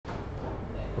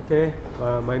Okay,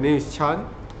 my name is Chan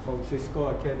from Cisco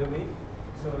Academy.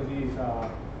 So this is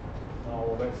our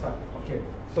website. Okay,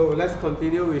 so let's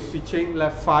continue with switching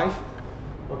left 5.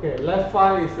 Okay, left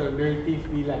 5 is a native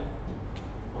VLAN.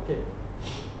 Okay,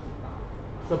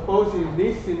 suppose in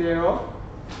this scenario,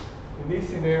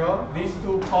 these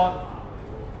two ports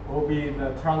will be in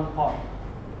the trunk port.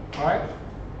 Alright?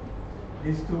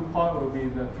 These two ports will be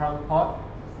in the trunk port.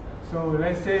 So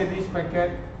let's say this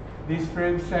packet, this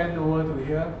frame sent over to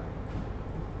here,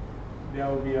 there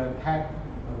will be a tag,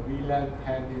 a VLAN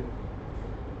tag here.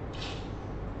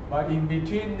 But in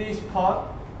between this port,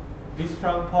 this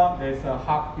trunk port, there's a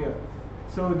hub here.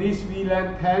 So this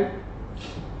VLAN tag,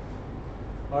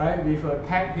 alright, with a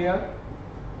tag here,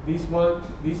 this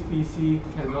PC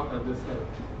cannot understand.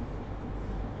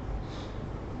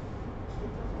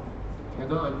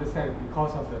 Cannot understand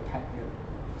because of the tag here.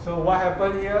 So what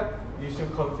happened here? You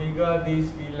should configure this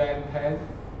VLAN tag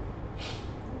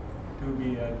to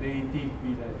be a native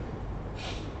VLAN.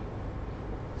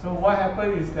 So what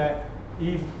happens is that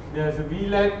if there's a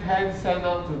VLAN 10 sent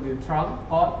out to the trunk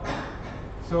port,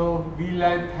 so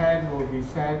VLAN 10 will be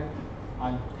sent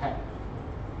untagged.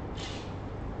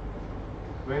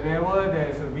 Whenever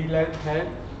there's a VLAN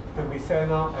 10 to be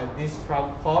sent out at this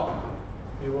trunk port,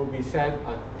 it will be sent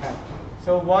untagged.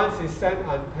 So once it's sent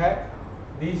untagged,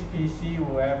 this PC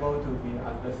will be able to be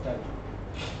understand.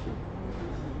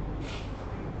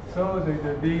 So the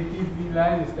native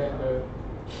VLAN is that the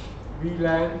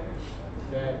VLAN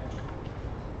that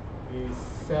is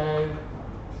sent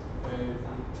and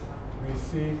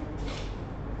received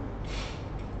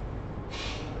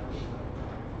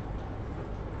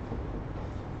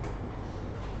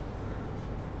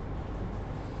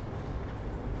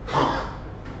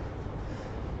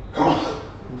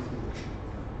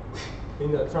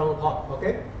in the trunk port,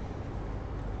 okay?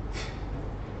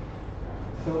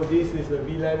 So this is the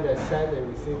VLAN that sent and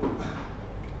received.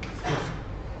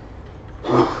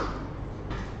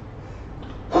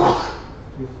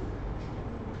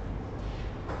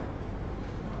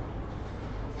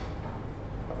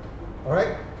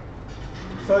 Alright?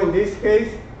 So in this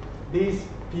case, this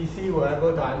PC will be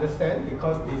able to understand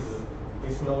because this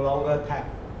is no longer tagged.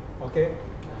 Okay?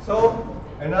 So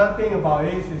another thing about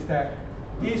this is that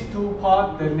these two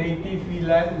ports, the native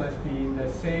VLAN must be in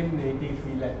the same native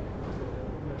VLAN.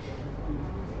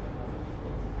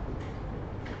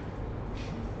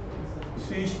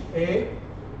 Switch A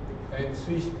and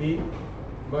switch B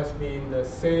must be in the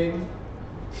same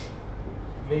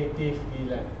native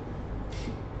VLAN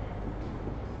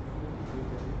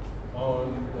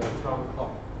on the trunk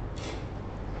port,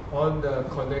 on the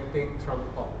connecting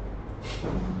trunk port.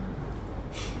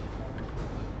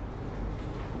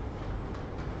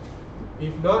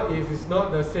 If not, if it's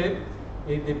not the same,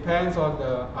 it depends on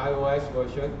the iOS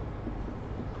version.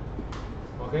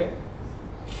 Okay?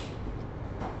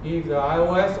 If the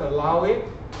iOS allow it,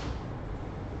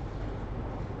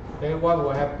 then what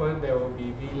will happen? There will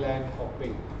be VLAN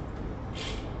hopping.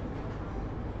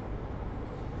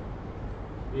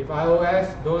 If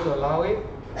iOS don't allow it,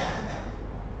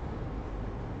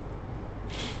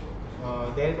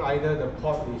 then either the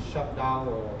port is shut down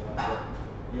or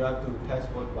you have to test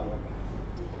one by one.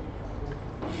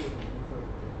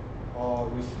 Or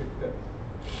restricted.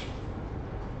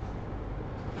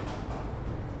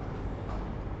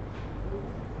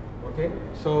 Okay,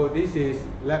 so this is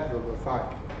lab number 5.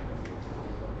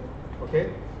 Okay,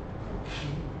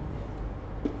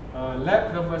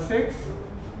 lab number 6.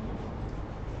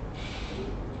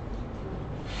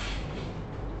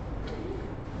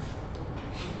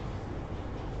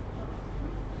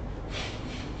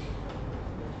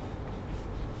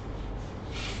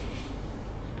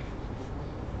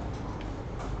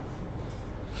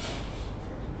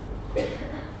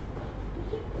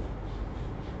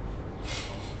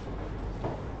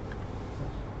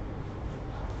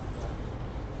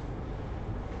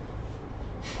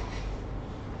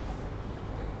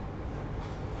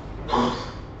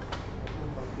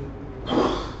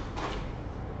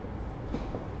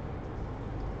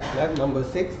 Lab number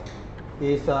 6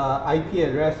 is IP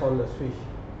address on the switch.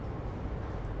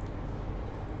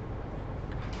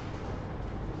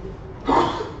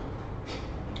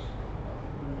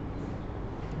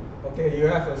 Okay, you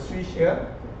have a switch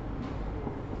here,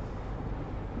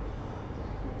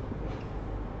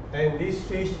 and this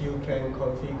switch you can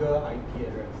configure IP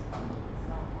address.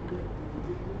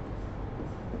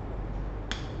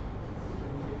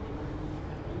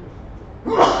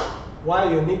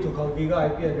 Why you need to configure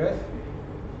IP address?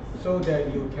 So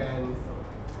that you can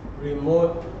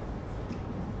remote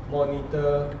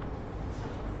monitor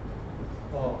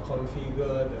or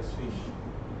configure the switch.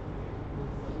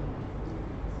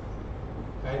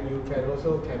 and you can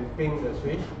also ping the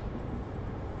switch,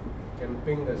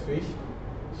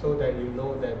 so that you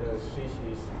know that the switch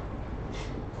is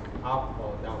up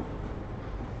or down.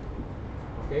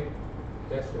 Okay,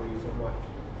 that's the reason why.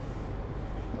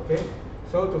 Okay,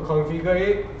 so to configure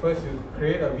it, first you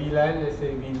create a VLAN, let's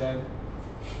say VLAN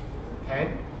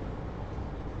 10.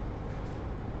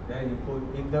 Then you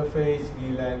put interface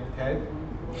VLAN 10,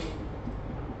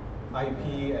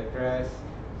 IP address,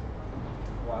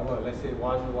 whatever, let's say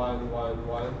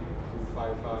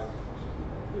 1.1.1.255,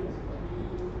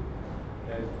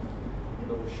 then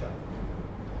no shut.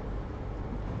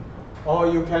 Or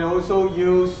you can also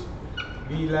use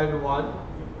VLAN 1,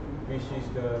 which is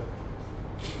the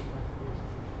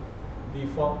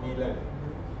default VLAN.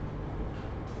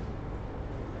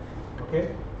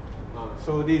 Okay?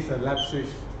 So this is a lab switch,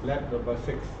 lab number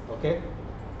 6. Okay?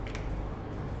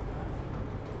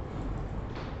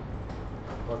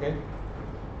 Okay?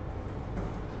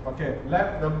 Okay,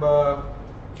 lab number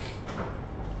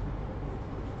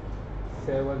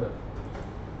 7.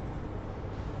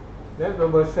 Lab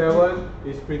number 7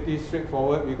 is pretty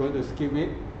straightforward. We're going to skip it.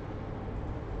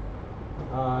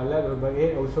 Lab number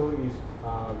 8 also is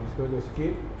going to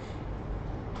skip.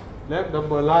 Lab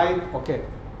number 9, okay.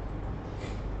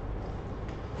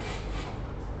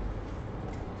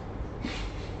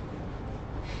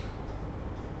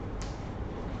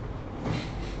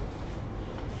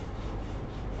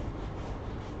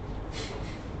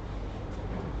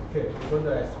 Okay, we're going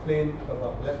to explain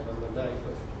about lab number 9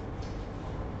 first.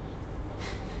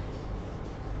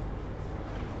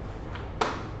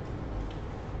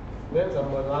 Lab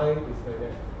number 9 is like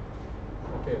that.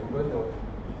 Okay, we're going to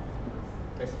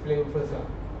explain first.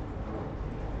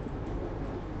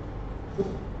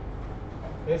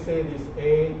 Let's say this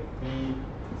A, B,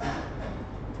 C.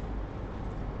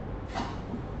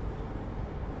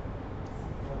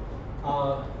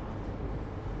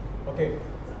 Okay,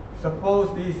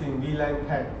 suppose this is in VLAN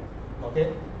 10.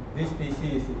 Okay, this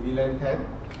PC is in VLAN 10.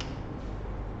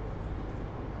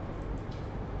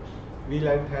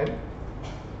 VLAN 10.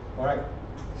 Alright,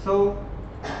 so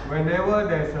whenever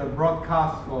there's a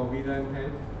broadcast for VLAN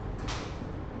 10,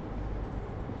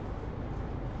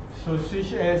 so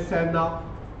switch A send out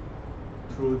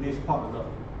through this port or not?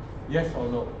 Yes or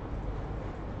no?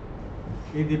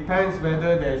 It depends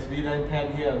whether there's VLAN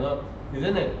 10 here or not,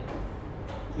 isn't it?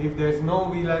 If there's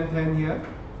no VLAN 10 here,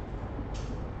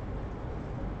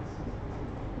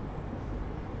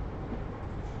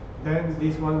 then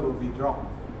this one will be dropped,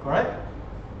 correct?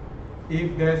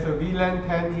 If there's a VLAN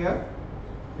 10 here,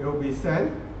 it will be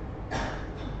sent.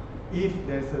 If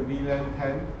there's a VLAN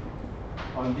 10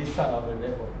 on this side of the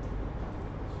network.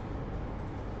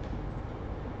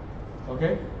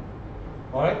 Okay?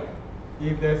 Alright?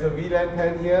 If there's a VLAN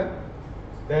 10 here,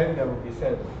 then that will be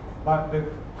sent. But the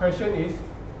question is,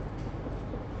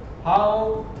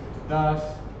 how does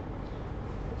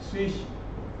switch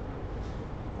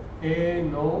A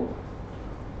know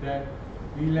that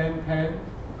VLAN 10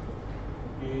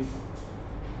 is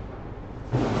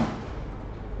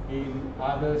in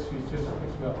other switches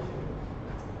as well?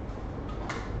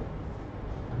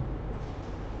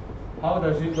 How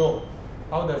does it know?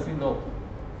 How does it know?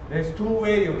 There's two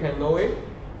ways you can know it.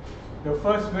 The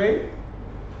first way,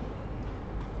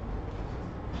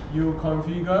 you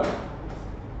configure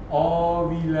all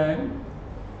VLAN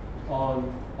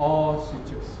on all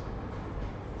switches.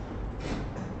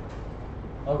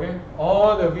 Okay,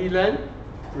 all the VLAN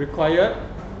required,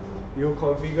 you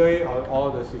configure it on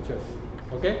all the switches.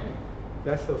 Okay,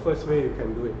 that's the first way you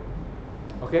can do it.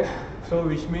 Okay, so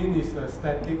which means it's a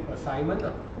static assignment.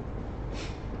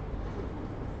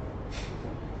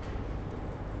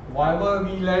 Whatever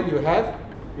VLAN you have,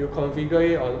 you configure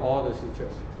it on all the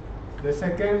switches. The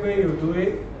second way you do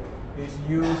it is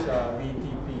use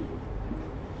VTP.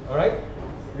 Alright?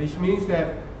 Which means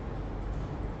that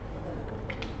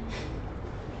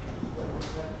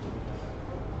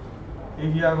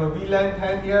if you have a VLAN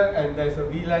 10 here and there's a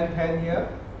VLAN 10 here,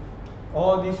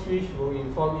 all these switches will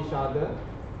inform each other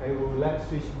and will let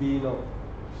switch B know.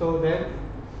 So then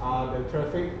the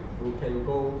traffic can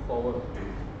go forward.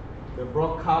 The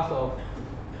broadcast of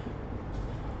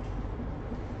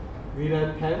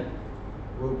VLAN 10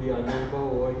 will be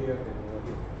enabled over here and over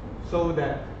here, so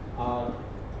that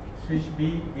switch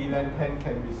B, VLAN 10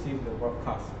 can receive the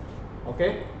broadcast.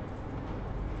 Okay?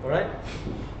 Alright?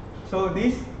 So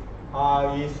this is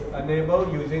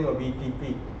enabled using a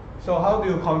VTP. So how do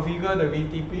you configure the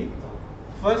VTP?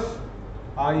 First,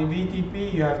 in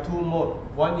VTP you have two modes.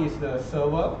 One is the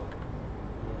server,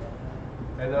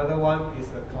 another one is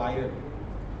the client.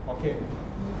 Okay.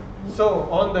 So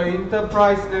on the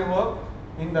enterprise network,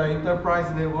 in the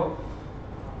enterprise network,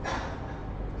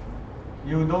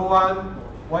 you don't want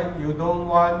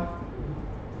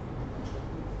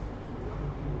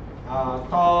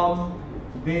Tom,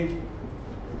 Dick,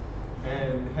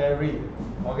 and Harry.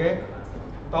 Okay,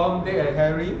 Tom, Dick, and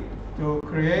Harry to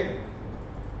create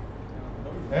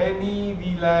any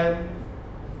VLAN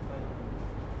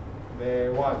they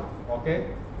want. Okay,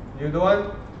 you don't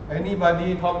want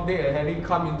anybody, Tom, Dick, and Harry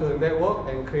come into the network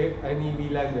and create any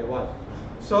VLAN they want.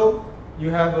 So you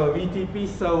have a VTP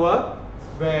server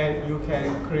where you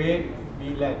can create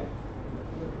VLAN.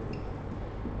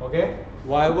 Okay,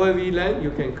 whatever VLAN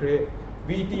you can create.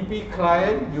 VTP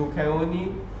client, you can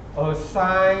only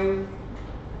assign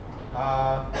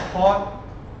port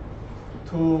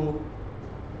to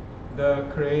the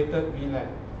created VLAN.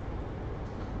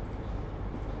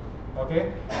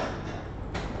 Okay?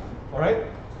 Alright?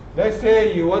 Let's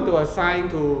say you want to assign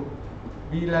to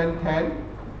VLAN 10.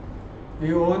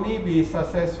 You will only be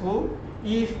successful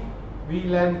if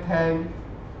VLAN 10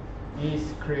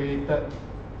 is created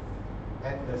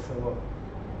at the server.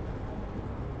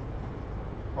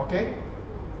 Okay?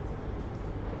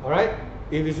 Alright?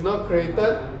 If it's not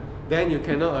created, then you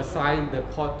cannot assign the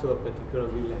port to a particular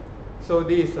VLAN. So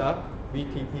this is a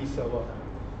VTP server.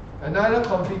 Another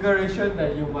configuration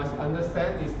that you must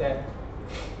understand is that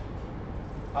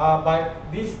by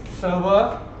this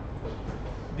server,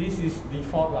 this is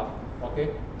default lah.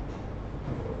 Okay?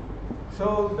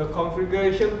 So the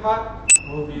configuration part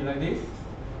will be like this.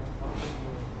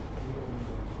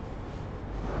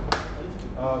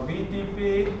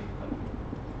 VTP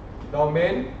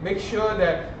domain, make sure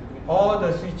that all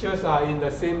the switches are in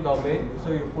the same domain.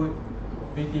 So you put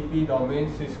VTP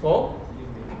domain Cisco,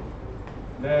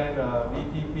 then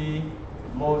VTP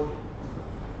mode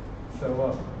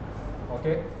server.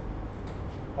 Okay?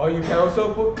 Or you can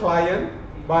also put client,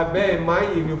 but bear in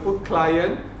mind if you put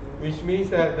client, which means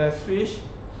that the switch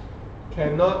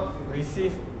cannot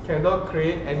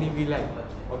create any VLAN.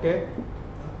 Okay?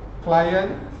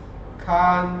 Client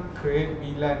can't create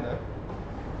VLAN.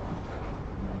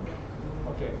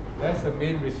 Okay, that's the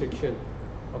main restriction.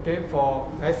 Okay,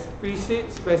 for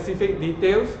explicit specific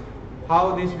details,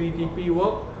 how this VTP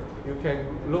work, you can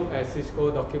look at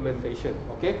Cisco documentation.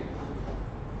 Okay.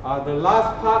 The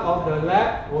last part of the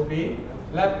lab will be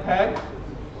lab 10.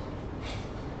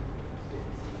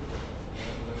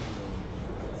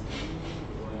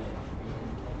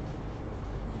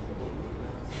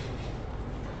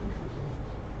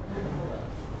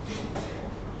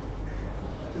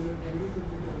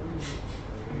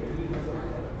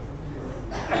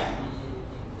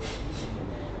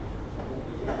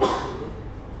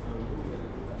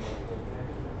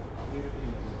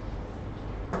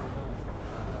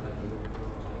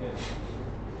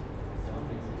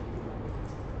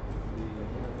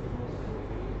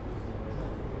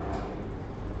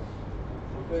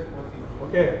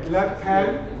 Okay, lab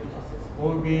 10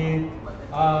 will be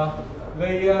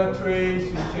layer 3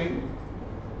 switching.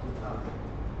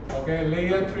 Okay,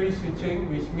 layer 3 switching,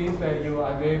 which means that you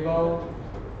enable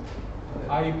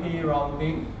IP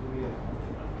routing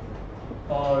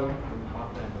on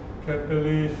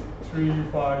Catalyst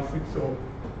 3560.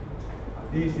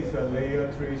 This is a layer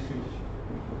 3 switch.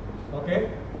 Okay,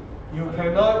 you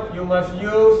must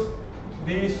use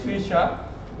this switcher,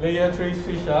 layer 3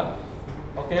 switcher.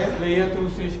 Okay, layer 2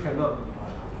 switch cannot.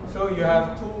 So you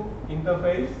have two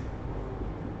interface.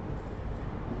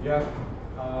 You have,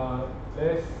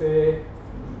 let's say,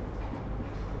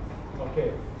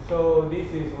 okay, so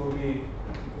this will be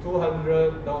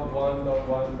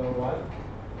 200.1.1.1.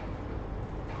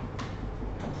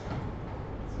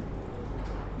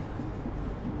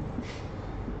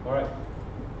 All right,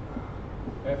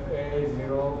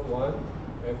 FA01,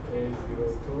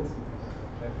 FA02,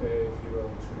 FA03.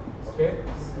 Okay,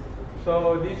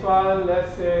 so this one,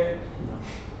 let's say,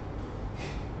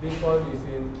 this one is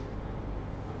in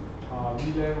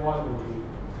VLAN 1 will be.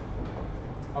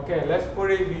 Okay, let's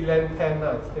put it VLAN 10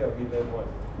 now instead of VLAN 1.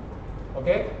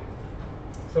 Okay,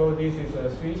 so this is a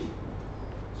switch.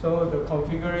 So the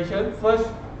configuration, first,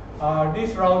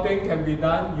 this routing can be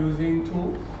done using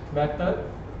two methods.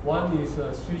 One is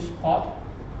a switch port.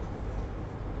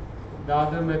 The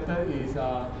other method is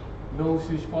no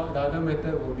switch port. The other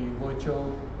method will be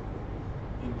virtual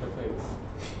interface.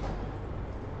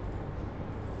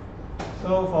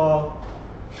 So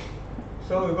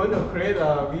we're going to create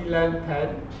a VLAN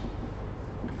 10.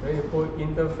 We're going to put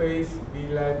interface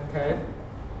VLAN 10.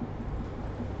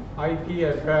 IP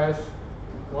address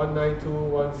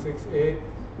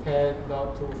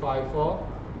 192.168.10.254,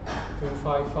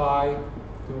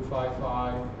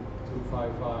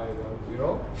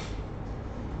 255.255.255.0.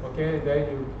 Okay,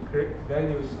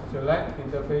 then you select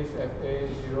interface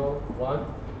FA01,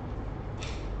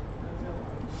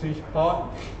 switch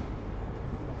port.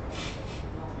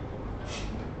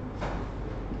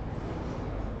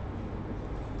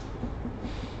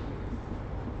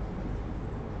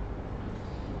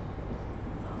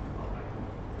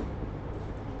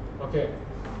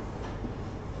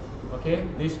 Okay,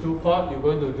 these two ports, you're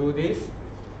going to do this.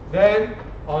 Then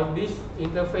on this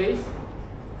interface,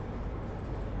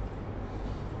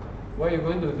 what you're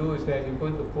going to do is that you're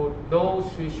going to put no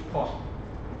switch port.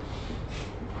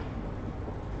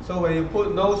 So when you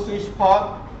put no switch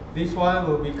port, this one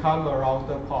will become a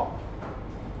router port.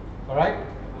 Alright?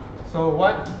 So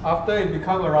after it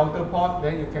becomes a router port,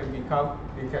 then you can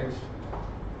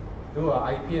do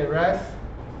an IP address.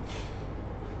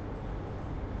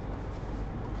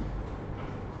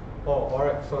 Oh,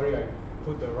 alright, sorry, I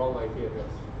put the wrong IP address.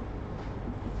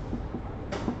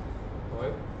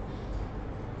 Alright.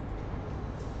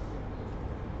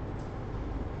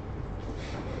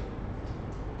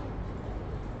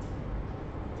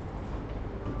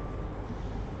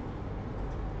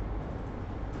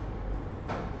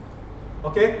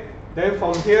 Okay, then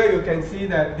from here you can see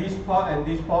that this port and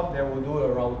this port, they will do the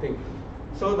routing.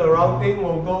 So the routing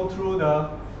will go through the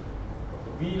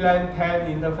VLAN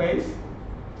 10 interface.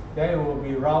 Then it will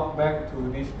be routed back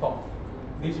to this port.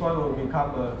 This one will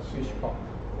become a switch port.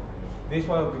 This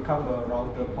one will become a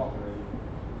router port already.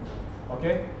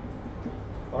 Okay?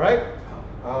 Alright?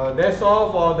 That's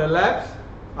all for the labs.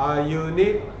 You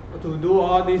need to do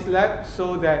all these labs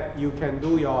so that you can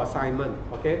do your assignment.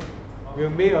 Okay? We'll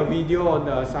make a video on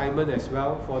the assignment as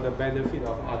well for the benefit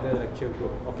of other lecture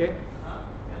group. Okay?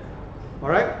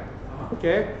 Alright?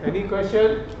 Okay? Any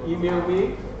question? Email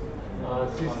me.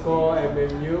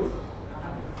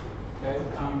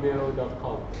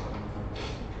 ciscommu@gmail.com.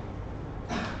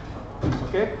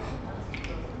 Okay?